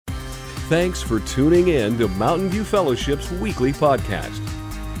Thanks for tuning in to Mountain View Fellowship's weekly podcast.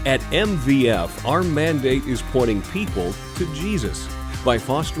 At MVF, our mandate is pointing people to Jesus by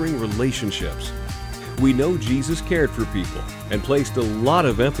fostering relationships. We know Jesus cared for people and placed a lot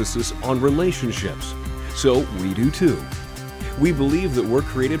of emphasis on relationships, so we do too. We believe that we're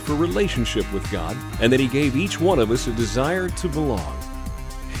created for relationship with God and that He gave each one of us a desire to belong.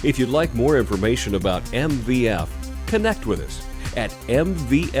 If you'd like more information about MVF, connect with us at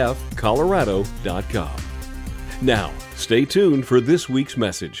mvfcolorado.com. Now, stay tuned for this week's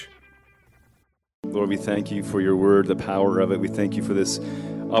message. Lord, we thank you for your word, the power of it. We thank you for this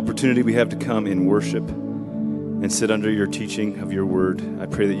opportunity we have to come in worship and sit under your teaching of your word. I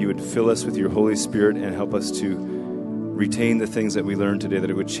pray that you would fill us with your Holy Spirit and help us to retain the things that we learned today, that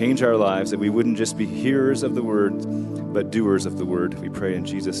it would change our lives, that we wouldn't just be hearers of the word, but doers of the word. We pray in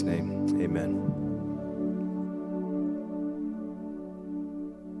Jesus' name. Amen.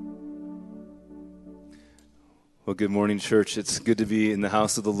 Well, good morning, church. It's good to be in the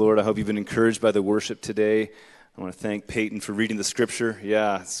house of the Lord. I hope you've been encouraged by the worship today. I want to thank Peyton for reading the scripture.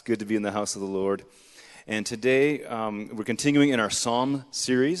 Yeah, it's good to be in the house of the Lord. And today, we're continuing in our Psalm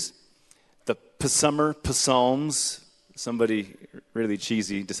series, the Summer Psalms. Somebody really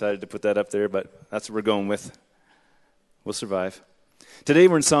cheesy decided to put that up there, but that's what we're going with. We'll survive. Today,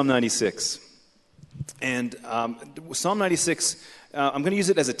 we're in Psalm 96. And Psalm 96, I'm going to use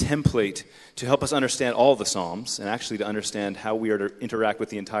it as a template to help us understand all the Psalms and actually to understand how we are to interact with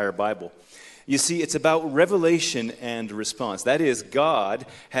the entire Bible. You see, it's about revelation and response. That is, God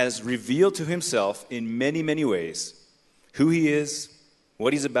has revealed to himself in many, many ways who he is,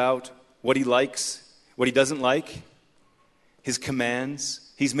 what he's about, what he likes, what he doesn't like, his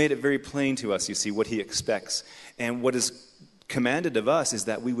commands. He's made it very plain to us, you see, what he expects. And what is commanded of us is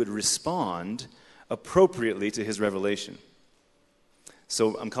that we would respond appropriately to his revelation.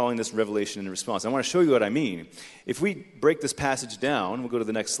 So I'm calling this revelation and response. I want to show you what I mean. If we break this passage down, we'll go to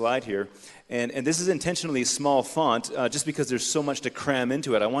the next slide here, and this is intentionally small font just because there's so much to cram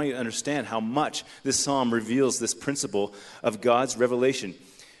into it. I want you to understand how much this psalm reveals this principle of God's revelation.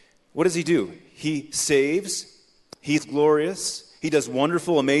 What does he do? He saves. He's glorious. He does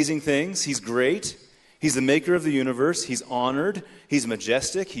wonderful, amazing things. He's great. He's the maker of the universe. He's honored. He's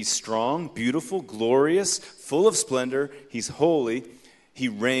majestic. He's strong, beautiful, glorious, full of splendor. He's holy. He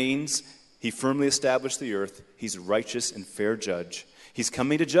reigns. He firmly established the earth. He's a righteous and fair judge. He's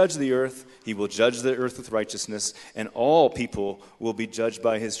coming to judge the earth. He will judge the earth with righteousness, and all people will be judged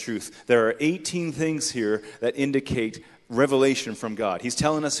by his truth. There are 18 things here that indicate revelation from God. He's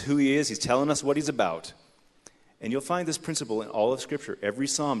telling us who he is. He's telling us what he's about. And you'll find this principle in all of Scripture. Every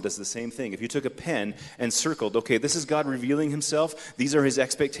psalm does the same thing. If you took a pen and circled, okay, this is God revealing himself. These are his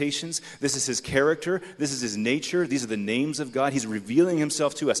expectations. This is his character. This is his nature. These are the names of God. He's revealing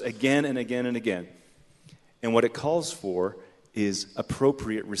himself to us again and again and again. And what it calls for is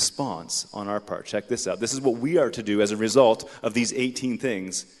appropriate response on our part. Check this out. This is what we are to do as a result of these 18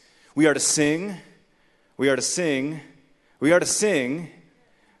 things. We are to sing. We are to sing. We are to sing.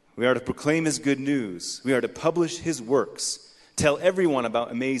 We are to proclaim his good news. We are to publish his works. Tell everyone about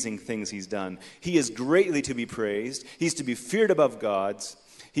amazing things he's done. He is greatly to be praised. He's to be feared above gods.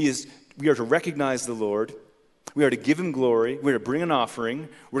 We are to recognize the Lord. We are to give him glory. We are to bring an offering.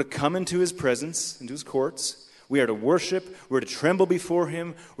 We're to come into his presence, into his courts. We are to worship. We're to tremble before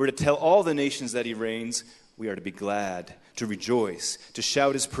him. We're to tell all the nations that he reigns. We are to be glad, to rejoice, to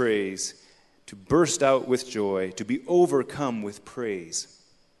shout his praise, to burst out with joy, to be overcome with praise.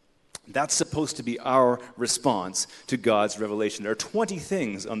 That's supposed to be our response to God's revelation. There are 20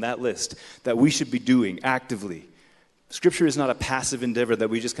 things on that list that we should be doing actively. Scripture is not a passive endeavor that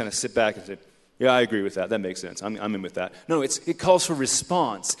we just kind of sit back and say, yeah, I agree with that. That makes sense. I'm in with that. No, it calls for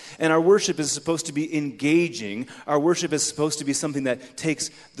response. And our worship is supposed to be engaging. Our worship is supposed to be something that takes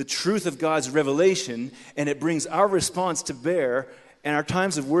the truth of God's revelation and it brings our response to bear. And our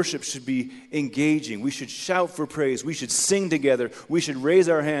times of worship should be engaging. We should shout for praise. We should sing together. We should raise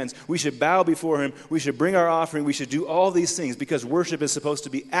our hands. We should bow before him. We should bring our offering. We should do all these things because worship is supposed to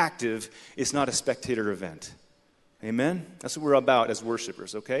be active. It's not a spectator event. Amen? That's what we're about as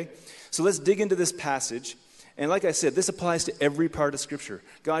worshipers, okay? So let's dig into this passage. And like I said, this applies to every part of Scripture.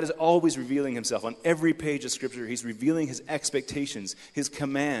 God is always revealing himself. On every page of Scripture, he's revealing his expectations, his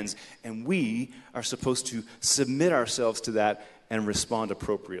commands. And we are supposed to submit ourselves to that and respond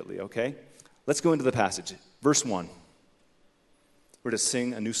appropriately, okay? Let's go into the passage. Verse 1. We're to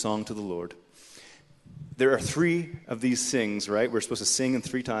sing a new song to the Lord. There are 3 of these sings, right? We're supposed to sing in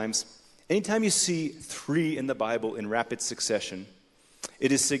 3 times. Anytime you see 3 in the Bible in rapid succession,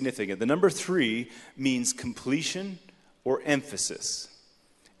 it is significant. The number 3 means completion or emphasis.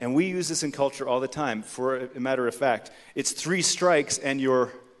 And we use this in culture all the time. For a matter of fact, it's 3 strikes and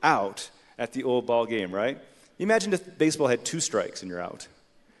you're out at the old ball game, right? Imagine if baseball had 2 strikes and you're out.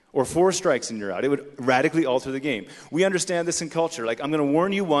 Or 4 strikes and you're out. It would radically alter the game. We understand this in culture. Like, I'm going to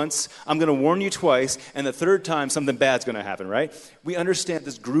warn you once, I'm going to warn you twice, and the 3rd time something bad's going to happen, right? We understand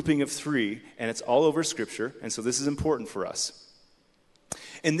this grouping of 3, and it's all over Scripture, and so this is important for us.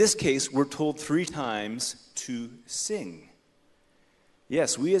 In this case, we're told 3 times to sing.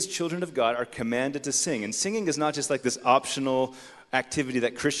 Yes, we as children of God are commanded to sing. And singing is not just like this optional activity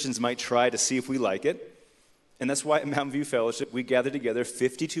that Christians might try to see if we like it. And that's why at Mountain View Fellowship, we gather together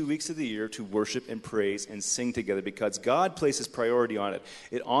 52 weeks of the year to worship and praise and sing together because God places priority on it.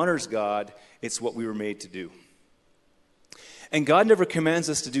 It honors God. It's what we were made to do. And God never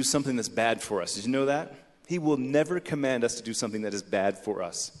commands us to do something that's bad for us. Did you know that? He will never command us to do something that is bad for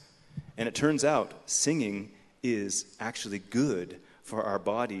us. And it turns out singing is actually good for our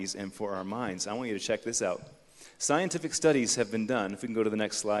bodies and for our minds. I want you to check this out. Scientific studies have been done, if we can go to the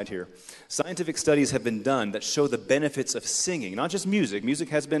next slide here. Scientific studies have been done that show the benefits of singing. Not just music. Music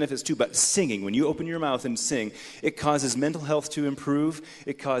has benefits too, but singing. When you open your mouth and sing, it causes mental health to improve.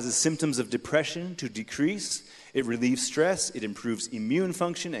 It causes symptoms of depression to decrease. It relieves stress. It improves immune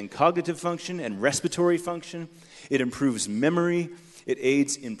function and cognitive function and respiratory function. It improves memory. It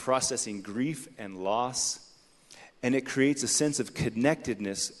aids in processing grief and loss. And it creates a sense of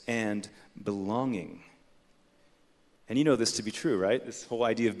connectedness and belonging. And you know this to be true, right? This whole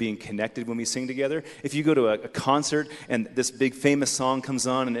idea of being connected when we sing together. If you go to a concert and this big famous song comes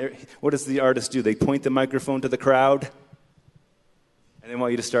on, and what does the artist do? They point the microphone to the crowd, and they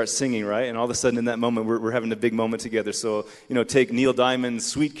want you to start singing, right? And all of a sudden in that moment, we're having a big moment together. So, take Neil Diamond's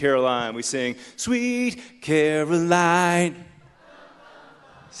Sweet Caroline. We sing, Sweet Caroline.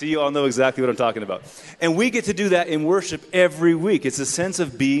 See, you all know exactly what I'm talking about. And we get to do that in worship every week. It's a sense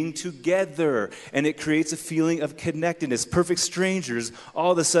of being together, and it creates a feeling of connectedness. Perfect strangers,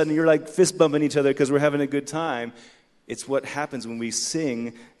 all of a sudden you're like fist bumping each other because we're having a good time. It's what happens when we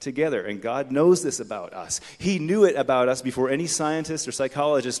sing together, and God knows this about us. He knew it about us before any scientist or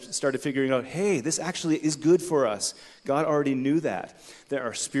psychologist started figuring out, hey, this actually is good for us. God already knew that. There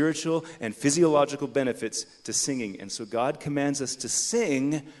are spiritual and physiological benefits to singing, and so God commands us to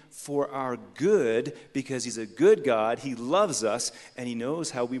sing for our good because He's a good God. He loves us, and He knows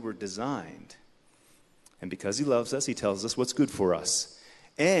how we were designed. And because He loves us, He tells us what's good for us.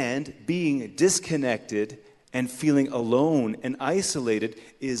 And being disconnected and feeling alone and isolated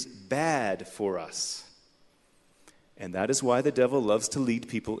is bad for us. And that is why the devil loves to lead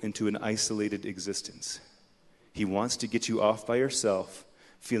people into an isolated existence. He wants to get you off by yourself,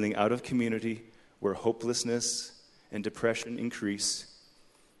 feeling out of community, where hopelessness and depression increase.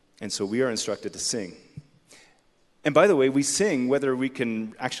 And so we are instructed to sing. And by the way, we sing whether we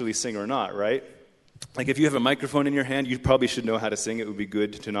can actually sing or not, right? Like if you have a microphone in your hand, you probably should know how to sing. It would be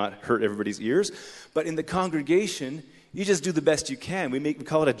good to not hurt everybody's ears. But in the congregation, you just do the best you can. We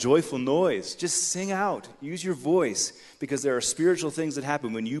call it a joyful noise. Just sing out. Use your voice, because there are spiritual things that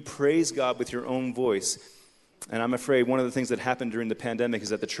happen when you praise God with your own voice. And I'm afraid one of the things that happened during the pandemic is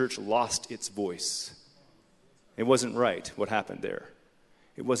that the church lost its voice. It wasn't right what happened there.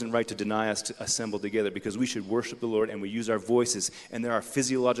 It wasn't right to deny us to assemble together, because we should worship the Lord and we use our voices. And there are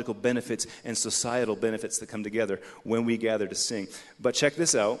physiological benefits and societal benefits that come together when we gather to sing. But check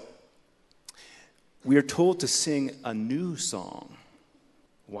this out. We are told to sing a new song.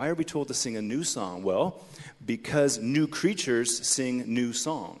 Why are we told to sing a new song? Well, because new creatures sing new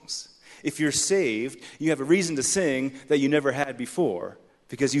songs. If you're saved, you have a reason to sing that you never had before,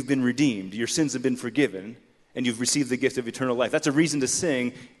 because you've been redeemed. Your sins have been forgiven. And you've received the gift of eternal life. That's a reason to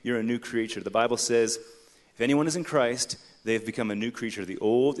sing, you're a new creature. The Bible says, if anyone is in Christ, they have become a new creature. The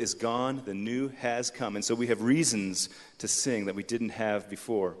old is gone, the new has come. And so we have reasons to sing that we didn't have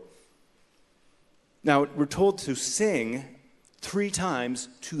before. Now, we're told to sing 3 times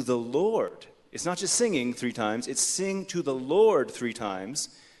to the Lord. It's not just singing 3 times, it's sing to the Lord 3 times.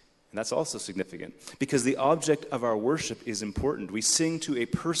 And that's also significant, because the object of our worship is important. We sing to a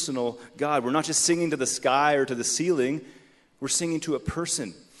personal God. We're not just singing to the sky or to the ceiling. We're singing to a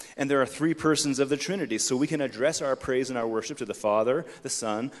person. And there are 3 persons of the Trinity, so we can address our praise and our worship to the Father, the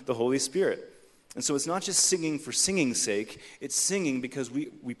Son, the Holy Spirit. And so it's not just singing for singing's sake. It's singing because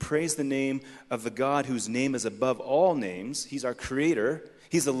we praise the name of the God whose name is above all names. He's our Creator.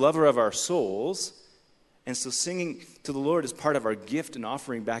 He's the lover of our souls. And so singing to the Lord is part of our gift and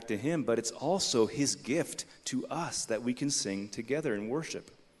offering back to Him, but it's also His gift to us that we can sing together in worship.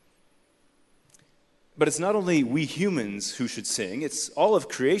 But it's not only we humans who should sing, it's all of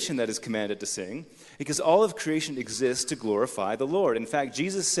creation that is commanded to sing, because all of creation exists to glorify the Lord. In fact,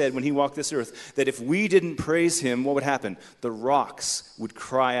 Jesus said when he walked this earth that if we didn't praise him, what would happen? The rocks would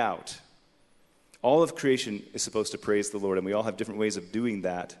cry out. All of creation is supposed to praise the Lord, and we all have different ways of doing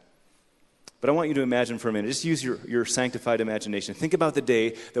that. But I want you to imagine for a minute, just use your sanctified imagination. Think about the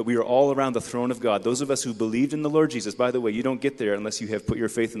day that we are all around the throne of God. Those of us who believed in the Lord Jesus. By the way, you don't get there unless you have put your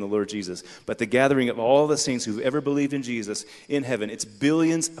faith in the Lord Jesus. But the gathering of all the saints who've ever believed in Jesus in heaven, it's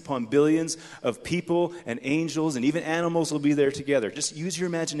billions upon billions of people and angels and even animals will be there together. Just use your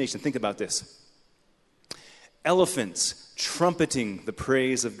imagination. Think about this. Elephants trumpeting the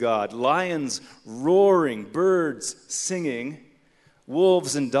praise of God. Lions roaring. Birds singing.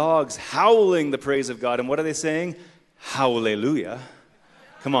 Wolves and dogs howling the praise of God. And what are they saying? Hallelujah.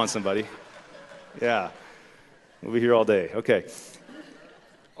 Come on, somebody. Yeah. We'll be here all day. Okay.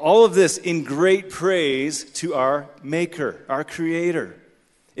 All of this in great praise to our Maker, our Creator.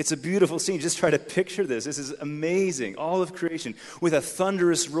 It's a beautiful scene. Just try to picture this. This is amazing. All of creation with a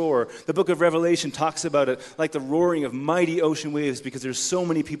thunderous roar. The book of Revelation talks about it like the roaring of mighty ocean waves because there's so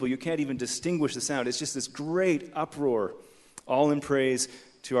many people you can't even distinguish the sound. It's just this great uproar. All in praise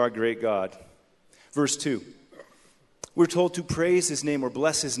to our great God. Verse 2. We're told to praise his name or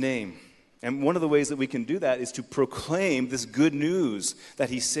bless his name. And one of the ways that we can do that is to proclaim this good news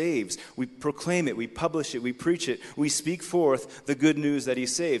that he saves. We proclaim it, we publish it, we preach it, we speak forth the good news that he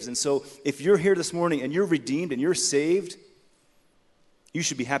saves. And so if you're here this morning and you're redeemed and you're saved, you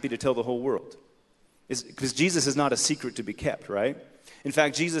should be happy to tell the whole world. Because Jesus is not a secret to be kept, right? In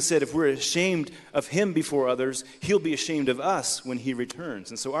fact, Jesus said if we're ashamed of him before others, he'll be ashamed of us when he returns.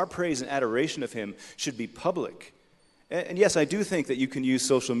 And so our praise and adoration of him should be public. And yes, I do think that you can use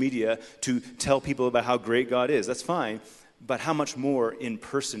social media to tell people about how great God is. That's fine. But how much more in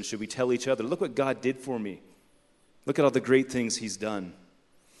person should we tell each other? Look what God did for me. Look at all the great things he's done.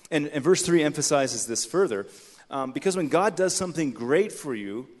 And verse 3 emphasizes this further. Because when God does something great for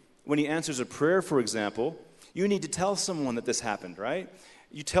you, when he answers a prayer, for example, you need to tell someone that this happened, right?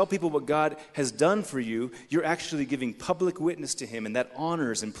 You tell people what God has done for you, you're actually giving public witness to him, and that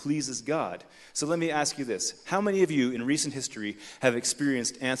honors and pleases God. So let me ask you this. How many of you in recent history have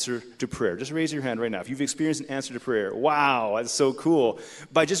experienced answer to prayer? Just raise your hand right now. If you've experienced an answer to prayer, wow, that's so cool.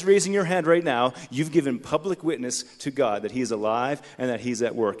 By just raising your hand right now, you've given public witness to God that he is alive and that he's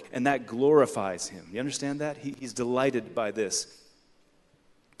at work, and that glorifies him. You understand that? He's delighted by this.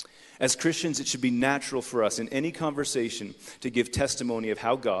 As Christians, it should be natural for us in any conversation to give testimony of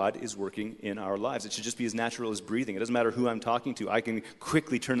how God is working in our lives. It should just be as natural as breathing. It doesn't matter who I'm talking to. I can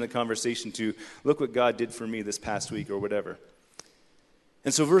quickly turn the conversation to, look what God did for me this past week or whatever.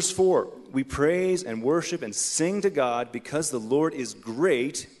 And so verse 4, we praise and worship and sing to God because the Lord is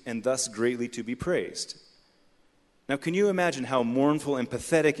great and thus greatly to be praised. Now, can you imagine how mournful and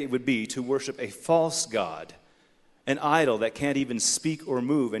pathetic it would be to worship a false God? An idol that can't even speak or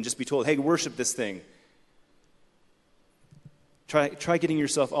move and just be told, hey, worship this thing. Try getting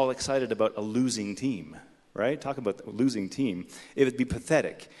yourself all excited about a losing team, right? Talk about a losing team. It would be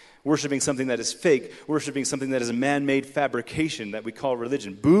pathetic. Worshiping something that is fake, worshiping something that is a man-made fabrication that we call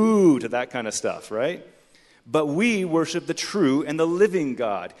religion. Boo to that kind of stuff, right? But we worship the true and the living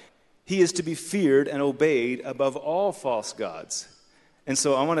God. He is to be feared and obeyed above all false gods. And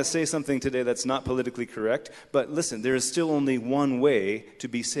so I want to say something today that's not politically correct, but listen, there is still only one way to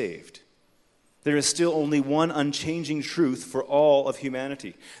be saved. There is still only one unchanging truth for all of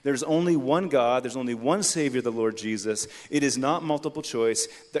humanity. There's only one God, there's only one Savior, the Lord Jesus. It is not multiple choice.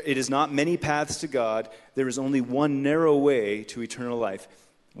 It is not many paths to God. There is only one narrow way to eternal life.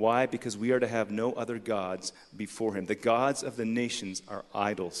 Why? Because we are to have no other gods before him. The gods of the nations are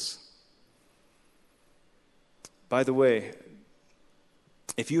idols. By the way,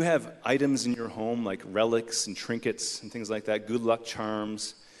 if you have items in your home like relics and trinkets and things like that, good luck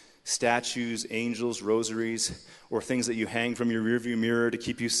charms, statues, angels, rosaries, or things that you hang from your rearview mirror to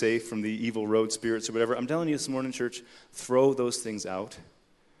keep you safe from the evil road spirits or whatever, I'm telling you this morning, church, throw those things out.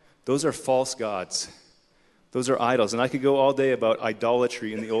 Those are false gods. Those are idols. And I could go all day about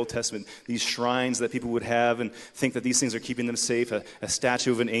idolatry in the Old Testament, these shrines that people would have and think that these things are keeping them safe, a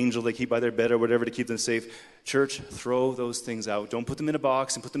statue of an angel they keep by their bed or whatever to keep them safe. Church, throw those things out. Don't put them in a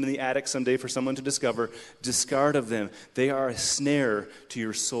box and put them in the attic someday for someone to discover. Discard of them. They are a snare to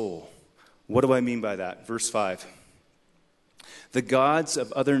your soul. What do I mean by that? Verse 5. The gods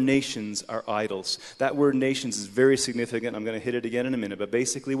of other nations are idols. That word nations is very significant. I'm going to hit it again in a minute. But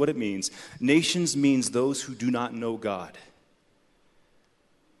basically what it means, nations means those who do not know God.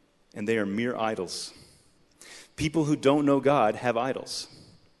 And they are mere idols. People who don't know God have idols.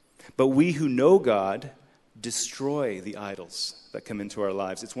 But we who know God destroy the idols that come into our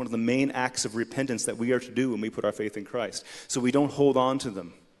lives. It's one of the main acts of repentance that we are to do when we put our faith in Christ. So we don't hold on to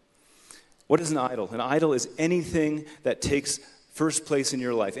them. What is an idol? An idol is anything that takes first place in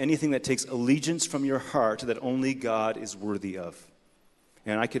your life, anything that takes allegiance from your heart that only God is worthy of.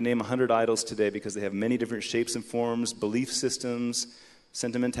 And I could name 100 idols today because they have many different shapes and forms, belief systems,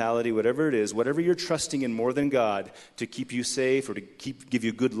 sentimentality, whatever it is, whatever you're trusting in more than God to keep you safe or to give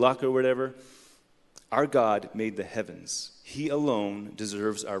you good luck or whatever. Our God made the heavens. He alone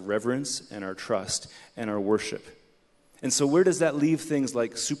deserves our reverence and our trust and our worship. And so where does that leave things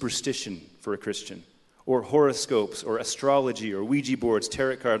like superstition for a Christian? Or horoscopes, or astrology, or Ouija boards,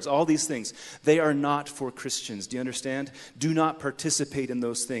 tarot cards, all these things. They are not for Christians. Do you understand? Do not participate in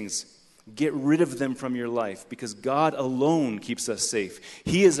those things. Get rid of them from your life because God alone keeps us safe.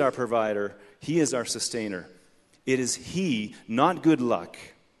 He is our provider. He is our sustainer. It is He, not good luck.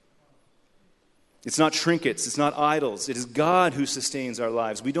 It's not trinkets. It's not idols. It is God who sustains our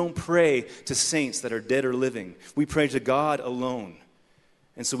lives. We don't pray to saints that are dead or living. We pray to God alone.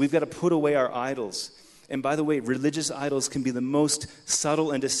 And so we've got to put away our idols. And by the way, religious idols can be the most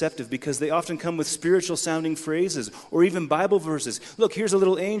subtle and deceptive because they often come with spiritual-sounding phrases or even Bible verses. Look, here's a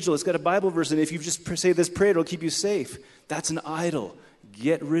little angel. It's got a Bible verse, and if you just say this prayer, it'll keep you safe. That's an idol.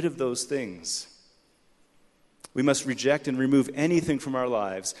 Get rid of those things. We must reject and remove anything from our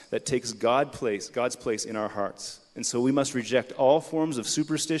lives that takes God's place in our hearts. And so we must reject all forms of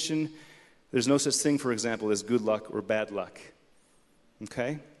superstition. There's no such thing, for example, as good luck or bad luck.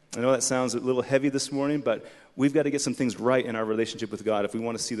 Okay? I know that sounds a little heavy this morning, but we've got to get some things right in our relationship with God if we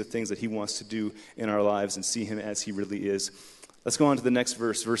want to see the things that He wants to do in our lives and see Him as He really is. Let's go on to the next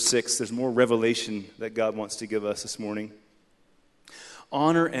verse, verse 6. There's more revelation that God wants to give us this morning.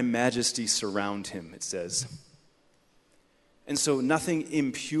 Honor and majesty surround Him, it says. And so nothing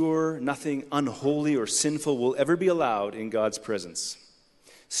impure, nothing unholy or sinful will ever be allowed in God's presence.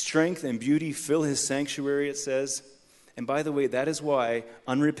 Strength and beauty fill His sanctuary, it says. And by the way, that is why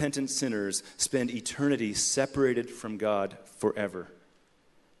unrepentant sinners spend eternity separated from God forever.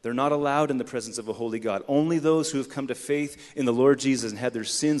 They're not allowed in the presence of a holy God. Only those who have come to faith in the Lord Jesus and had their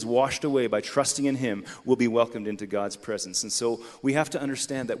sins washed away by trusting in Him will be welcomed into God's presence. And so we have to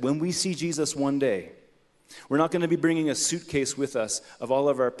understand that when we see Jesus one day, we're not going to be bringing a suitcase with us of all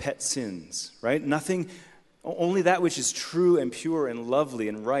of our pet sins, right? Nothing, only that which is true and pure and lovely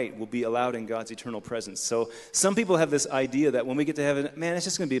and right will be allowed in God's eternal presence. So some people have this idea that when we get to heaven, man, it's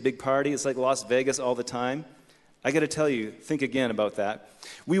just going to be a big party. It's like Las Vegas all the time. I got to tell you, think again about that.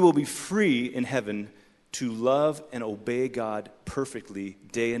 We will be free in heaven to love and obey God perfectly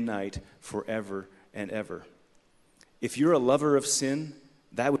day and night forever and ever. If you're a lover of sin,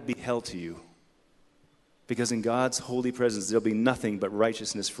 that would be hell to you. Because in God's holy presence, there'll be nothing but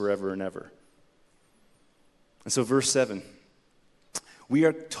righteousness forever and ever. And so verse 7, we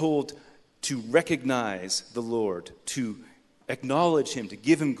are told to recognize the Lord, to acknowledge Him, to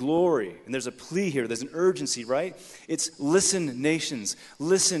give Him glory. And there's a plea here, there's an urgency, right? It's listen, nations.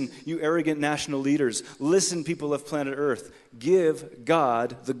 Listen, you arrogant national leaders. Listen, people of planet Earth. Give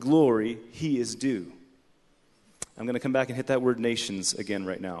God the glory He is due. I'm going to come back and hit that word nations again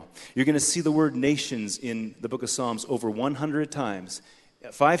right now. You're going to see the word nations in the book of Psalms over 100 times,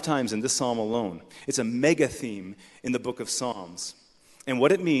 5 times in this psalm alone. It's a mega theme in the book of Psalms. And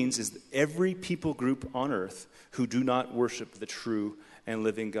what it means is every people group on earth who do not worship the true and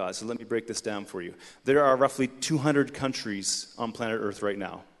living God. So let me break this down for you. There are roughly 200 countries on planet Earth right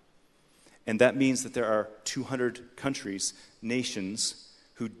now. And that means that there are 200 countries, nations,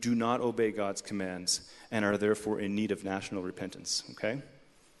 who do not obey God's commands and are therefore in need of national repentance, okay?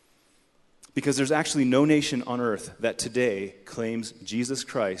 Because there's actually no nation on earth that today claims Jesus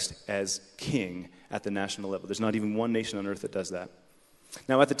Christ as king at the national level. There's not even one nation on earth that does that.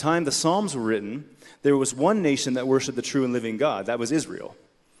 Now, at the time the Psalms were written, there was one nation that worshiped the true and living God. That was Israel.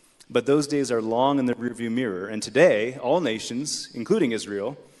 But those days are long in the rearview mirror. And today, all nations, including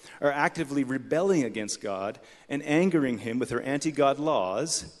Israel, are actively rebelling against God and angering Him with their anti-God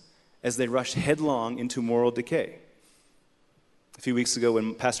laws as they rush headlong into moral decay. A few weeks ago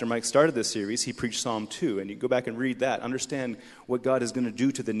when Pastor Mike started this series, he preached Psalm 2, and you go back and read that. Understand what God is going to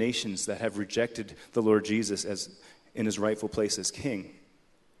do to the nations that have rejected the Lord Jesus as in His rightful place as king.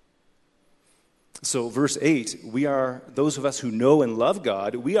 So verse 8, we are, those of us who know and love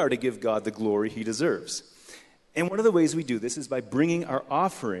God, we are to give God the glory He deserves. And one of the ways we do this is by bringing our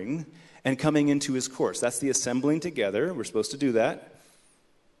offering and coming into His courts. That's the assembling together. We're supposed to do that.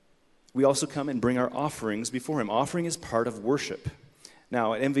 We also come and bring our offerings before Him. Offering is part of worship.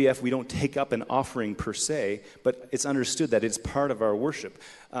 Now, at MVF, we don't take up an offering per se, but it's understood that it's part of our worship.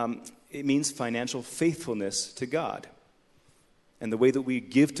 It means financial faithfulness to God. And the way that we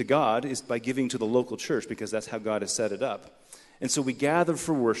give to God is by giving to the local church, because that's how God has set it up. And so we gather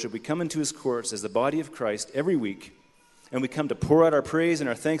for worship. We come into his courts as the body of Christ every week, and we come to pour out our praise and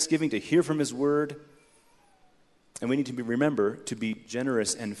our thanksgiving, to hear from his word. And we need to remember to be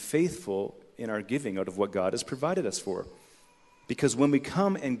generous and faithful in our giving out of what God has provided us for. Because when we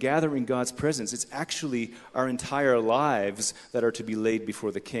come and gather in God's presence, it's actually our entire lives that are to be laid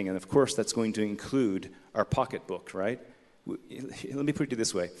before the King. And of course, that's going to include our pocketbook, right? Let me put it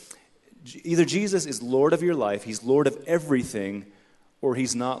this way. Either Jesus is Lord of your life, he's Lord of everything, or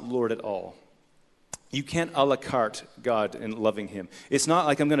he's not Lord at all. You can't a la carte God and loving him. It's not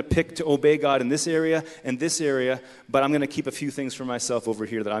like I'm going to pick to obey God in this area and this area, but I'm going to keep a few things for myself over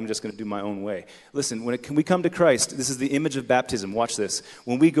here that I'm just going to do my own way. Listen, when we come to Christ, this is the image of baptism. Watch this.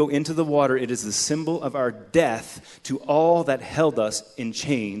 When we go into the water, it is the symbol of our death to all that held us in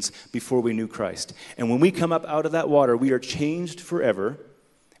chains before we knew Christ. And when we come up out of that water, we are changed forever.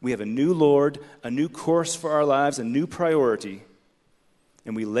 We have a new Lord, a new course for our lives, a new priority.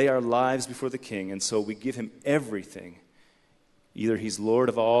 And we lay our lives before the King, and so we give him everything. Either he's Lord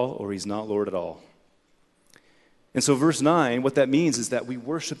of all or he's not Lord at all. And so verse 9, what that means is that we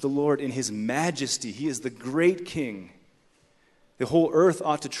worship the Lord in his majesty. He is the great King. The whole earth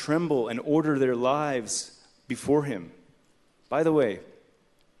ought to tremble and order their lives before him. By the way,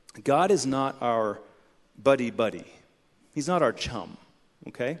 God is not our buddy-buddy. He's not our chum,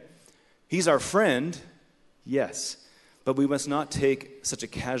 okay? He's our friend, yes. But we must not take such a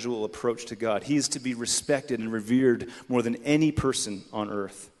casual approach to God. He is to be respected and revered more than any person on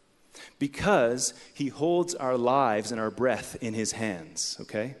earth, because he holds our lives and our breath in his hands,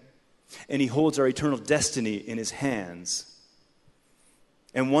 okay? And he holds our eternal destiny in his hands.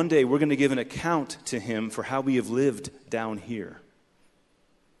 And one day we're going to give an account to him for how we have lived down here.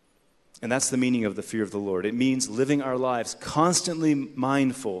 And that's the meaning of the fear of the Lord. It means living our lives constantly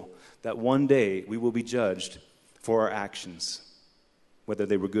mindful that one day we will be judged for our actions, whether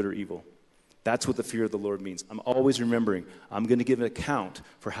they were good or evil. That's what the fear of the Lord means. I'm always remembering I'm going to give an account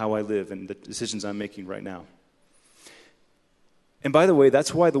for how I live and the decisions I'm making right now. And by the way,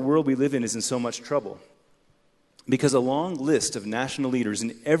 that's why the world we live in is in so much trouble. Because a long list of national leaders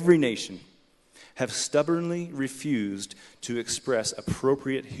in every nation have stubbornly refused to express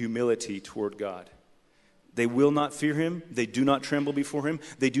appropriate humility toward God. They will not fear him. They do not tremble before him.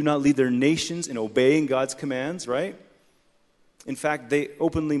 They do not lead their nations in obeying God's commands, right? In fact, they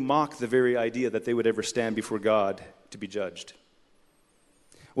openly mock the very idea that they would ever stand before God to be judged.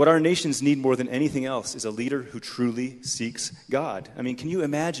 What our nations need more than anything else is a leader who truly seeks God. I mean, can you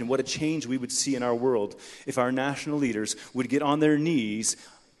imagine what a change we would see in our world if our national leaders would get on their knees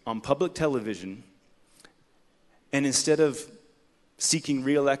on public television, and instead of seeking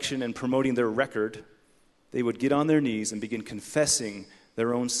re-election and promoting their record, they would get on their knees and begin confessing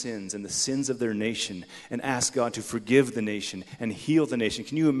their own sins and the sins of their nation and ask God to forgive the nation and heal the nation.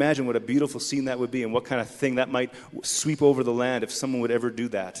 Can you imagine what a beautiful scene that would be and what kind of thing that might sweep over the land if someone would ever do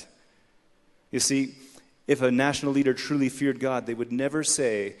that? You see, if a national leader truly feared God, they would never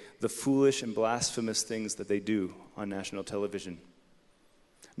say the foolish and blasphemous things that they do on national television,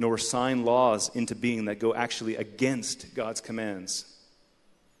 nor sign laws into being that go actually against God's commands.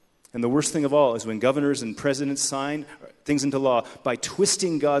 And the worst thing of all is when governors and presidents sign things into law by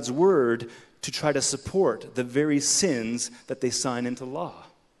twisting God's word to try to support the very sins that they sign into law.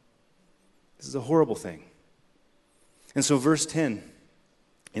 This is a horrible thing. And so verse 10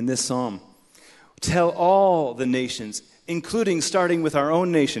 in this psalm, tell all the nations, including starting with our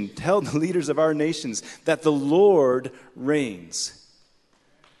own nation, tell the leaders of our nations that the Lord reigns.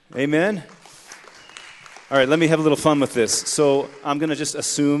 Amen? All right, let me have a little fun with this. So I'm going to just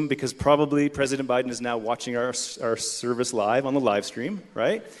assume, because probably President Biden is now watching our service live on the live stream,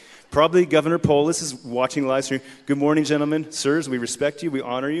 right? Probably Governor Polis is watching the live stream. Good morning, gentlemen. Sirs, we respect you. We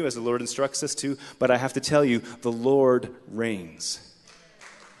honor you as the Lord instructs us to. But I have to tell you, the Lord reigns.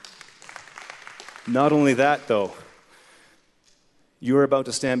 Not only that, though, you are about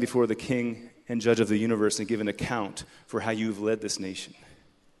to stand before the King and Judge of the universe and give an account for how you've led this nation.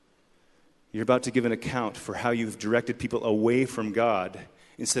 You're about to give an account for how you've directed people away from God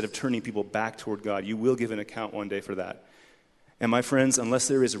instead of turning people back toward God. You will give an account one day for that. And my friends, unless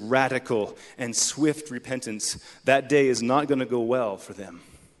there is radical and swift repentance, that day is not going to go well for them.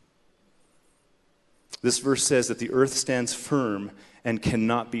 This verse says that the earth stands firm and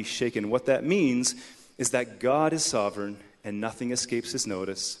cannot be shaken. What that means is that God is sovereign and nothing escapes his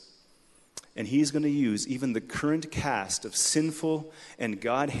notice. And he's going to use even the current cast of sinful and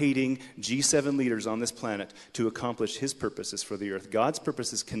God-hating G7 leaders on this planet to accomplish his purposes for the earth. God's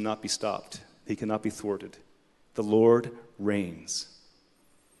purposes cannot be stopped. He cannot be thwarted. The Lord reigns.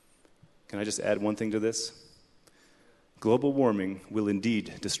 Can I just add one thing to this? Global warming will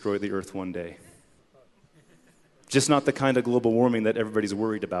indeed destroy the earth one day. Just not the kind of global warming that everybody's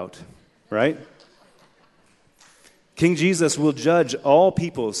worried about, right? King Jesus will judge all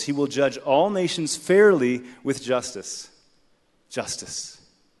peoples. He will judge all nations fairly with justice. Justice.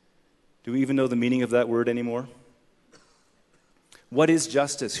 Do we even know the meaning of that word anymore? What is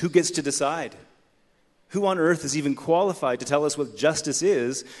justice? Who gets to decide? Who on earth is even qualified to tell us what justice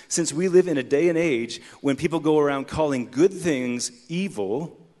is, since we live in a day and age when people go around calling good things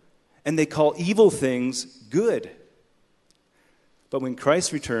evil, and they call evil things good? But when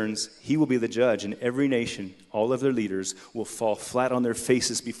Christ returns, he will be the judge, and every nation, all of their leaders, will fall flat on their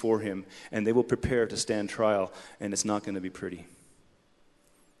faces before him, and they will prepare to stand trial, and it's not going to be pretty.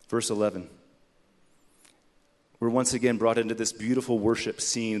 Verse 11. We're once again brought into this beautiful worship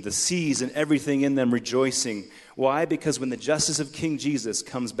scene, the seas and everything in them rejoicing. Why? Because when the justice of King Jesus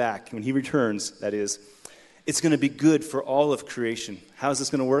comes back, when he returns, that is, it's going to be good for all of creation. How is this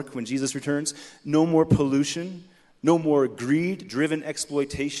going to work when Jesus returns? No more pollution, no more greed-driven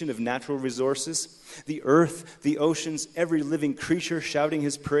exploitation of natural resources. The earth, the oceans, every living creature shouting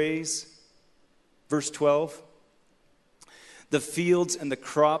his praise. Verse 12. The fields and the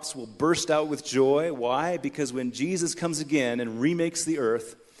crops will burst out with joy. Why? Because when Jesus comes again and remakes the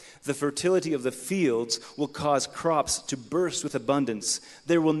earth, the fertility of the fields will cause crops to burst with abundance.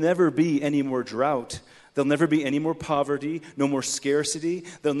 There will never be any more drought. There'll never be any more poverty, no more scarcity.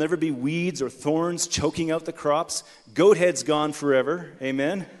 There'll never be weeds or thorns choking out the crops. Goat heads gone forever.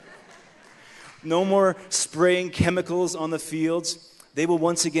 Amen? No more spraying chemicals on the fields. They will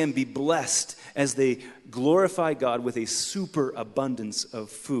once again be blessed as they glorify God with a superabundance of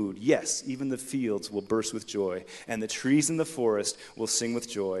food. Yes, even the fields will burst with joy, and the trees in the forest will sing with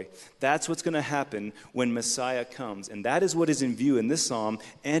joy. That's what's going to happen when Messiah comes, and that is what is in view in this psalm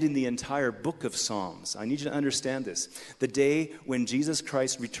and in the entire book of Psalms. I need you to understand this. The day when Jesus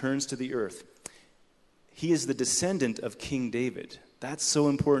Christ returns to the earth, he is the descendant of King David. That's so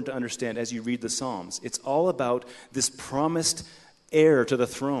important to understand as you read the Psalms. It's all about this promised heir to the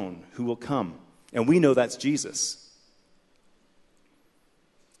throne who will come. And we know that's Jesus.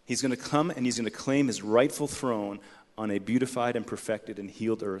 He's going to come and he's going to claim his rightful throne on a beautified and perfected and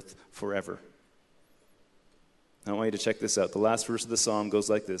healed earth forever. I want you to check this out. The last verse of the psalm goes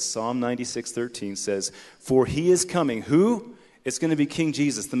like this. Psalm 96:13 says, "For he is coming." Who? It's going to be King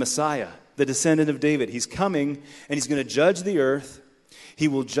Jesus, the Messiah, the descendant of David. He's coming and he's going to judge the earth. He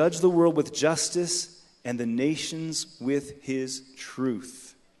will judge the world with justice and the nations with his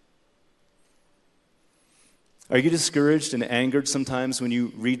truth. Are you discouraged and angered sometimes when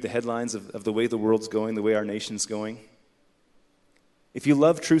you read the headlines of the way the world's going, the way our nation's going? If you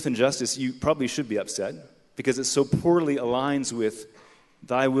love truth and justice, you probably should be upset because it so poorly aligns with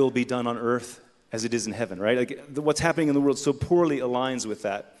thy will be done on earth as it is in heaven, right? Like what's happening in the world so poorly aligns with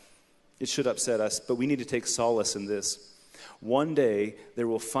that. It should upset us, but we need to take solace in this. One day, there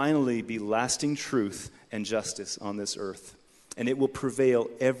will finally be lasting truth and justice on this earth, and it will prevail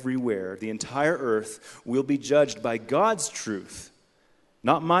everywhere. The entire earth will be judged by God's truth,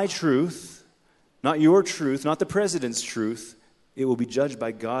 not my truth, not your truth, not the president's truth. It will be judged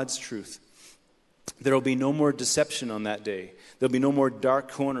by God's truth. There will be no more deception on that day. There'll be no more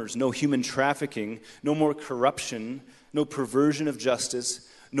dark corners, no human trafficking, no more corruption, no perversion of justice,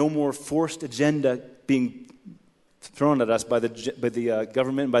 no more forced agenda being thrown at us by the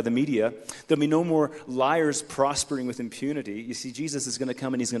government, by the media. There'll be no more liars prospering with impunity. You see, Jesus is going to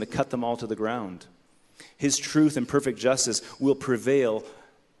come and he's going to cut them all to the ground. His truth and perfect justice will prevail,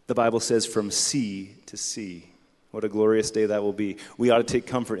 the Bible says, from sea to sea. What a glorious day that will be. We ought to take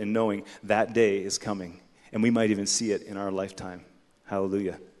comfort in knowing that day is coming, and we might even see it in our lifetime.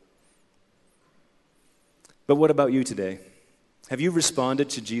 Hallelujah. But what about you today? Have you responded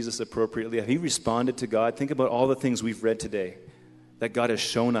to Jesus appropriately? Have you responded to God? Think about all the things we've read today that God has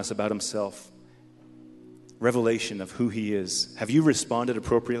shown us about himself. Revelation of who he is. Have you responded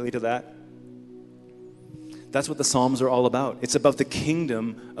appropriately to that? That's what the Psalms are all about. It's about the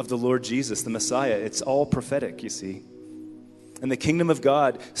kingdom of the Lord Jesus, the Messiah. It's all prophetic, you see. And the kingdom of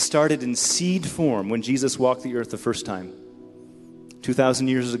God started in seed form when Jesus walked the earth the first time. 2,000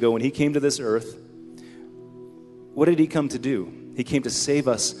 years ago, when he came to this earth, what did he come to do? He came to save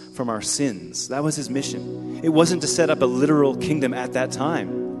us from our sins. That was his mission. It wasn't to set up a literal kingdom at that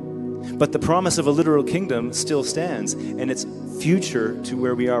time. But the promise of a literal kingdom still stands, and it's future to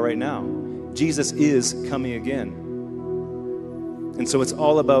where we are right now. Jesus is coming again. And so it's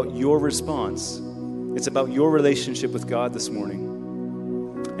all about your response. It's about your relationship with God this morning.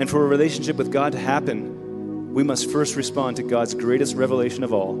 And for a relationship with God to happen, we must first respond to God's greatest revelation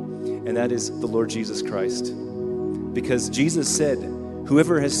of all, and that is the Lord Jesus Christ. Because Jesus said,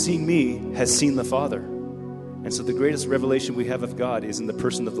 "Whoever has seen me has seen the Father." And so the greatest revelation we have of God is in the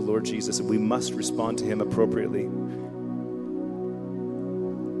person of the Lord Jesus, and we must respond to him appropriately.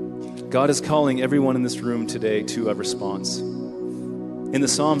 God is calling everyone in this room today to a response. In the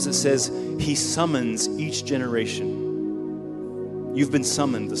Psalms it says, he summons each generation. You've been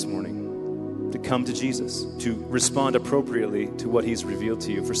summoned this morning to come to Jesus, to respond appropriately to what he's revealed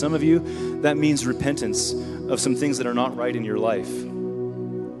to you. For some of you, that means repentance of some things that are not right in your life.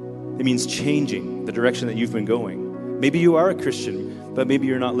 It means changing the direction that you've been going. Maybe you are a Christian, but maybe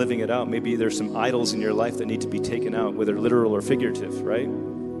you're not living it out. Maybe there's some idols in your life that need to be taken out, whether literal or figurative, right?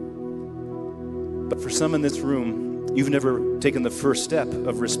 But for some in this room, you've never taken the first step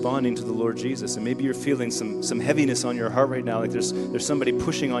of responding to the Lord Jesus. And maybe you're feeling some heaviness on your heart right now, like there's somebody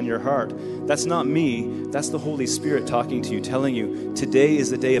pushing on your heart. That's not me. That's the Holy Spirit talking to you, telling you, today is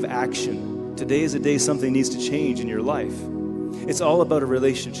the day of action. Today is the day something needs to change in your life. It's all about a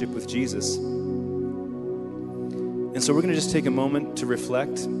relationship with Jesus. And so we're going to just take a moment to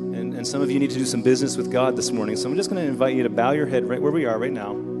reflect. And some of you need to do some business with God this morning. So I'm just going to invite you to bow your head right where we are right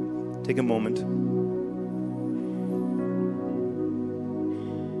now. Take a moment.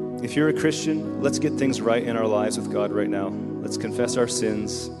 If you're a Christian, let's get things right in our lives with God right now. Let's confess our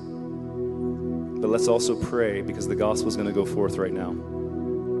sins. But let's also pray, because the gospel is going to go forth right now.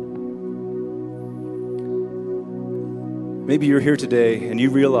 Maybe you're here today and you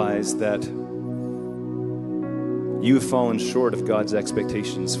realize that you have fallen short of God's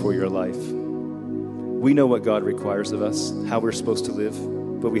expectations for your life. We know what God requires of us, how we're supposed to live,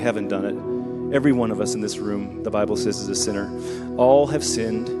 but we haven't done it. Every one of us in this room, the Bible says, is a sinner. All have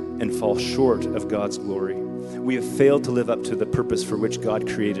sinned and fall short of God's glory. We have failed to live up to the purpose for which God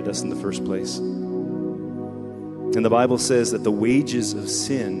created us in the first place. And the Bible says that the wages of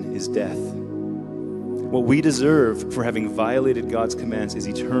sin is death. What we deserve for having violated God's commands is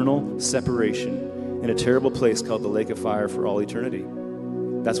eternal separation in a terrible place called the lake of fire for all eternity.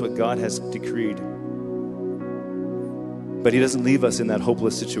 That's what God has decreed. But he doesn't leave us in that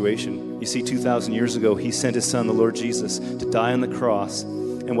hopeless situation. You see, 2,000 years ago, he sent his son, the Lord Jesus, to die on the cross.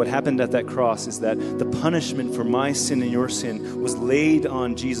 And what happened at that cross is that the punishment for my sin and your sin was laid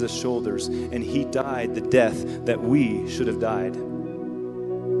on Jesus' shoulders, and he died the death that we should have died.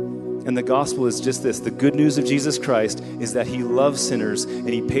 And the gospel is just this. The good news of Jesus Christ is that he loves sinners, and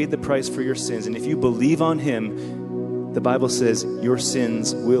he paid the price for your sins. And if you believe on him, the Bible says your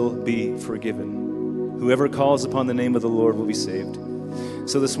sins will be forgiven. Whoever calls upon the name of the Lord will be saved.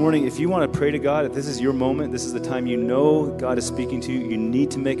 So this morning, if you want to pray to God, if this is your moment, this is the time you know God is speaking to you, you need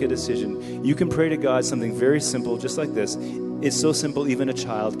to make a decision. You can pray to God something very simple, just like this. It's so simple, even a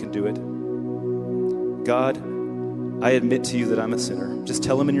child can do it. God, I admit to you that I'm a sinner. Just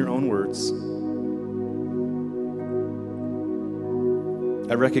tell him in your own words.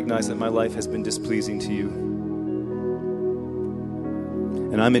 I recognize that my life has been displeasing to you.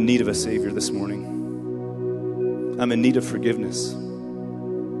 And I'm in need of a Savior this morning. I'm in need of forgiveness.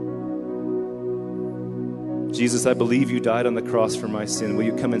 Jesus, I believe you died on the cross for my sin. Will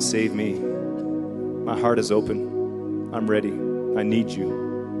you come and save me? My heart is open. I'm ready. I need you.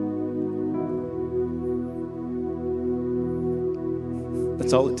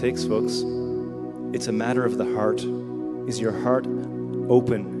 That's all it takes, folks. It's a matter of the heart. Is your heart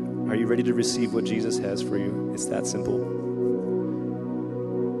open? Are you ready to receive what Jesus has for you? It's that simple.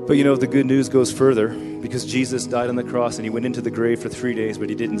 But you know, the good news goes further, because Jesus died on the cross and he went into the grave for 3 days, but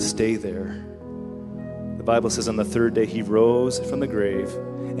he didn't stay there. The Bible says on the third day he rose from the grave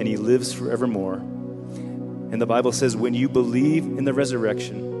and he lives forevermore. And the Bible says when you believe in the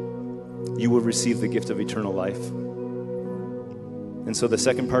resurrection, you will receive the gift of eternal life. And so the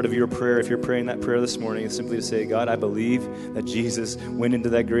second part of your prayer, if you're praying that prayer this morning, is simply to say, God, I believe that Jesus went into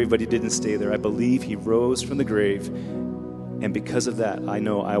that grave, but he didn't stay there. I believe he rose from the grave. And because of that, I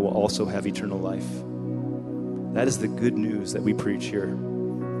know I will also have eternal life. That is the good news that we preach here.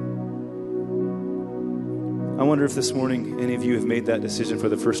 I wonder if this morning any of you have made that decision for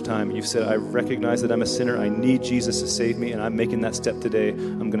the first time. You've said, I recognize that I'm a sinner. I need Jesus to save me, and I'm making that step today.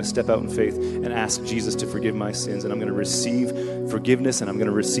 I'm going to step out in faith and ask Jesus to forgive my sins, and I'm going to receive forgiveness, and I'm going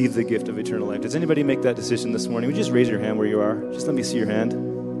to receive the gift of eternal life. Does anybody make that decision this morning? Would you just raise your hand where you are? Just let me see your hand.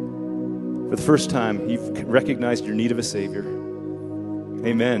 For the first time, you've recognized your need of a Savior.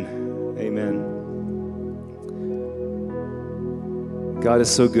 Amen. Amen. God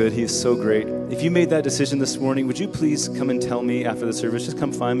is so good. He is so great. If you made that decision this morning, would you please come and tell me after the service? Just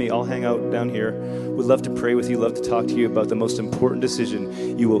come find me. I'll hang out down here. We'd love to pray with you, love to talk to you about the most important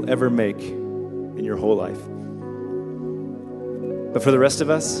decision you will ever make in your whole life. But for the rest of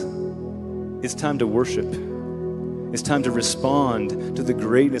us, it's time to worship. It's time to respond to the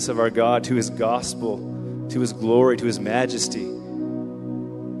greatness of our God, to his gospel, to his glory, to his majesty.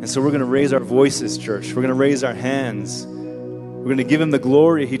 And so we're going to raise our voices, church. We're going to raise our hands. We're going to give him the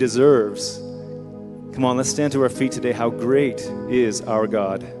glory he deserves. Come on, let's stand to our feet today. How great is our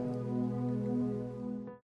God.